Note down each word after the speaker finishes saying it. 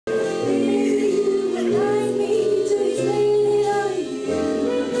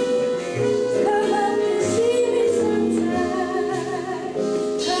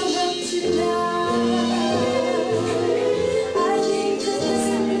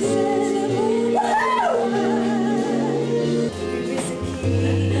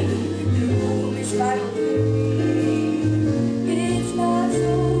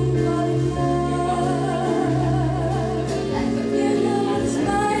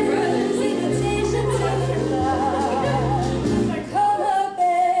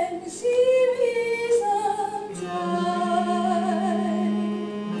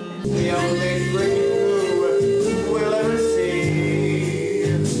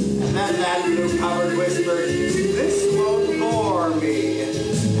And that blue cupboard whispered, this won't bore me.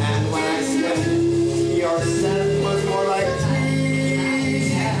 And when I sniffed, your scent was more like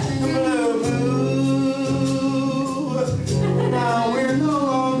blue, blue. Now we're no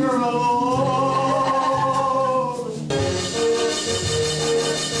longer alone.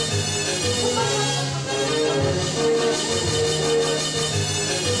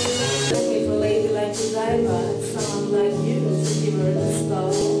 If a lady like Yaiya, someone like you to give her the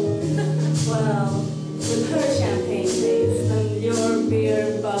stall. Well, with her champagne taste and your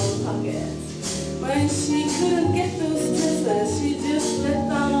beer bottle pocket. When she couldn't get those dresses, she just let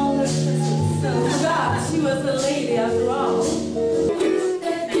down all her kisses. So God, she was a lady after all.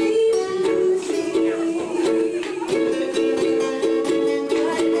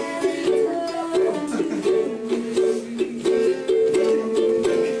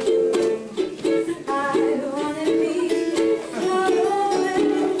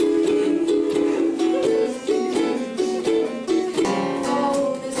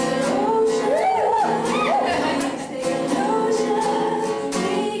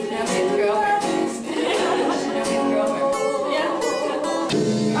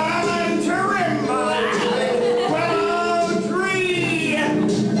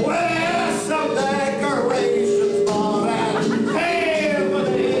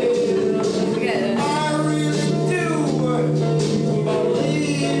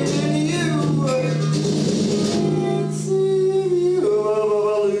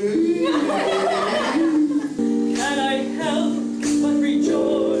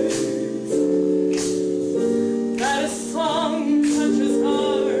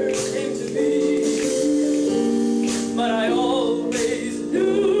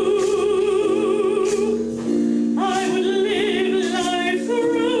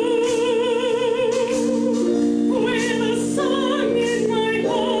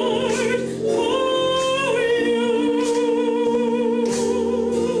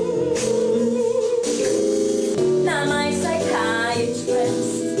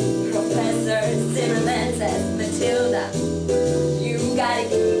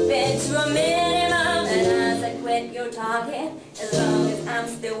 As long as I'm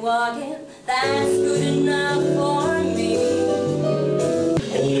still walking, that's good enough for me.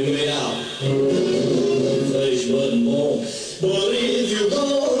 Only way out. Flesh wasn't born. But if you're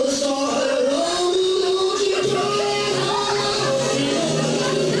gonna start it on, don't you try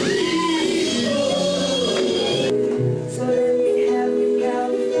So let me have it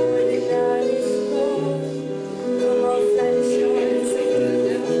now before the night is gone. Come on, flash your eyes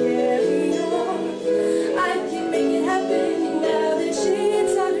and carry on. I can make it happen now that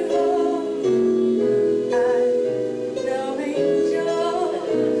she's on your own. I know angel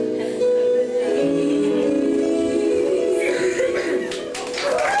and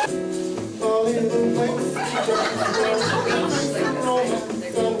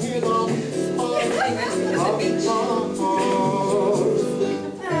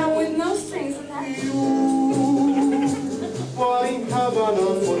with no strings attached.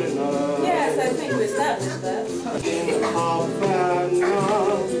 Yes, I think we established that.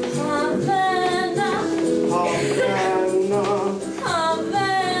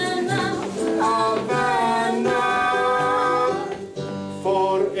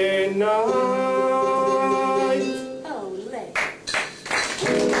 For a night. Oh, let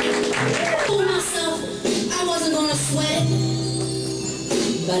Told myself I wasn't gonna sweat,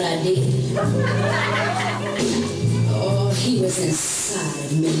 but I did. Oh, he was inside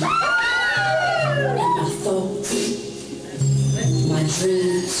of me. In my thoughts, my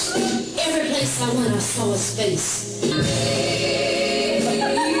dreams, every place I went, I saw his face. Come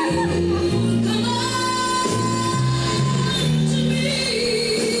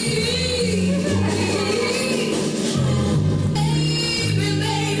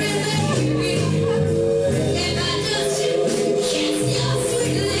on to me. If I just kiss your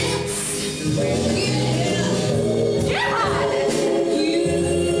sweet lips,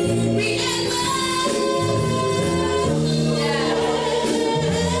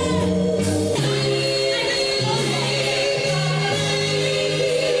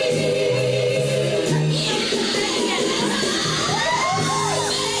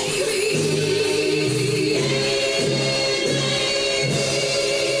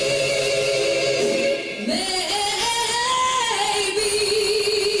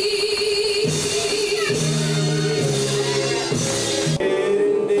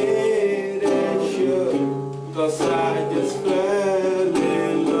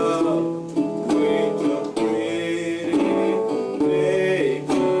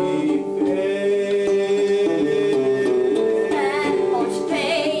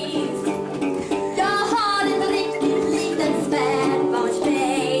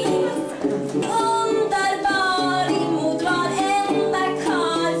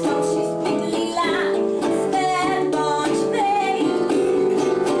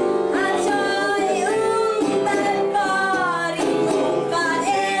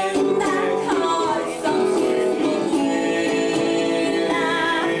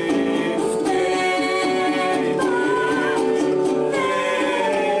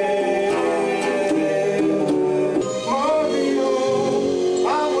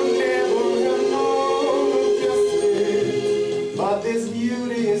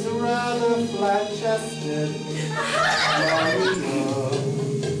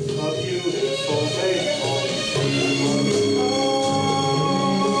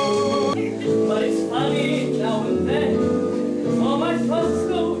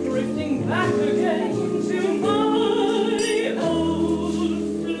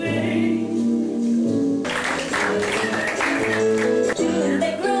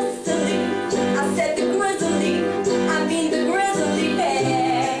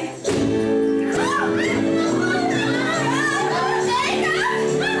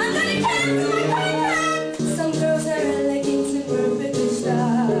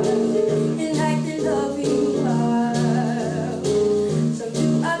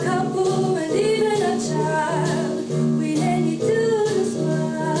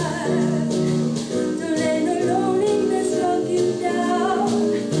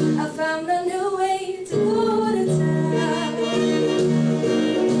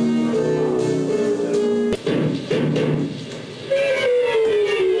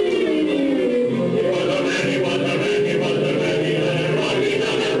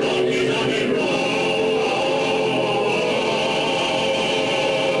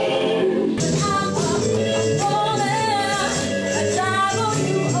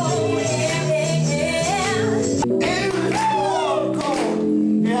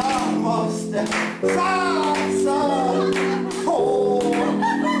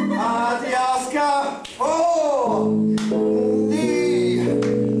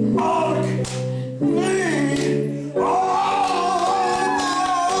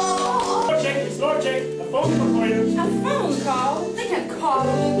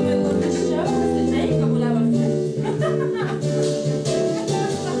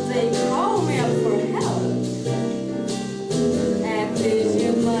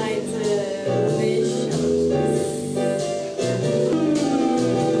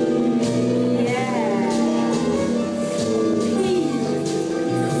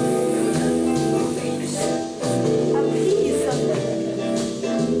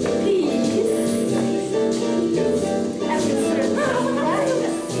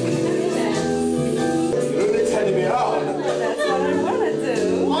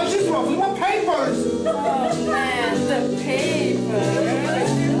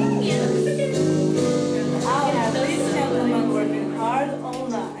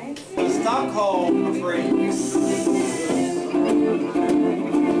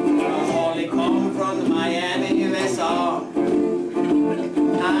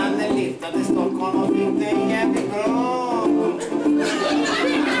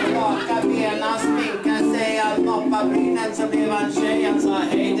 så blev han tjej, han sa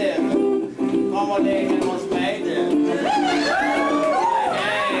hej du, kom och lek med oss